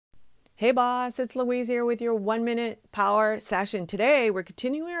Hey boss, it's Louise here with your 1 minute power session. Today, we're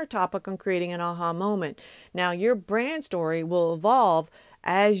continuing our topic on creating an aha moment. Now, your brand story will evolve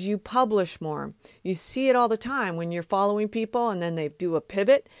as you publish more. You see it all the time when you're following people and then they do a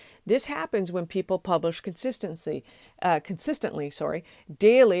pivot. This happens when people publish consistently.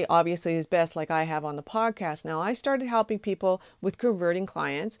 Daily, obviously, is best, like I have on the podcast. Now, I started helping people with converting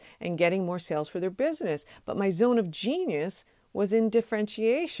clients and getting more sales for their business, but my zone of genius was in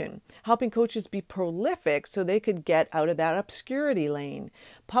differentiation, helping coaches be prolific so they could get out of that obscurity lane.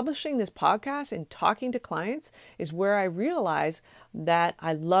 Publishing this podcast and talking to clients is where I realized that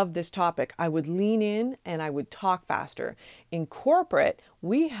I love this topic. I would lean in and I would talk faster. In corporate,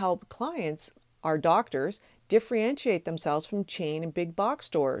 we help clients, our doctors, differentiate themselves from chain and big box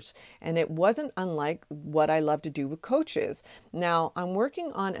stores. And it wasn't unlike what I love to do with coaches. Now, I'm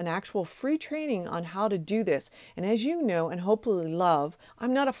working on an actual free training on how to do this. And as you know, and hopefully love,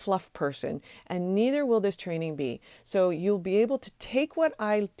 I'm not a fluff person, and neither will this training be. So you'll be able to take what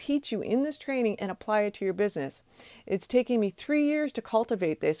I teach you in this training and apply it to your business. It's taken me 3 years to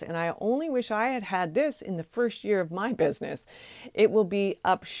cultivate this, and I only wish I had had this in the first year of my business. It will be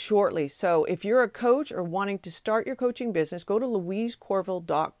up shortly. So if you're a coach or wanting to start your coaching business, go to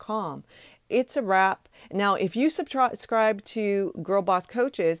louisecorville.com. It's a wrap. Now, if you subscribe to Girl Boss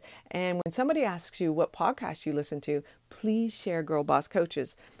Coaches, and when somebody asks you what podcast you listen to, please share Girl Boss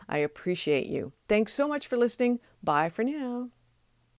Coaches. I appreciate you. Thanks so much for listening. Bye for now.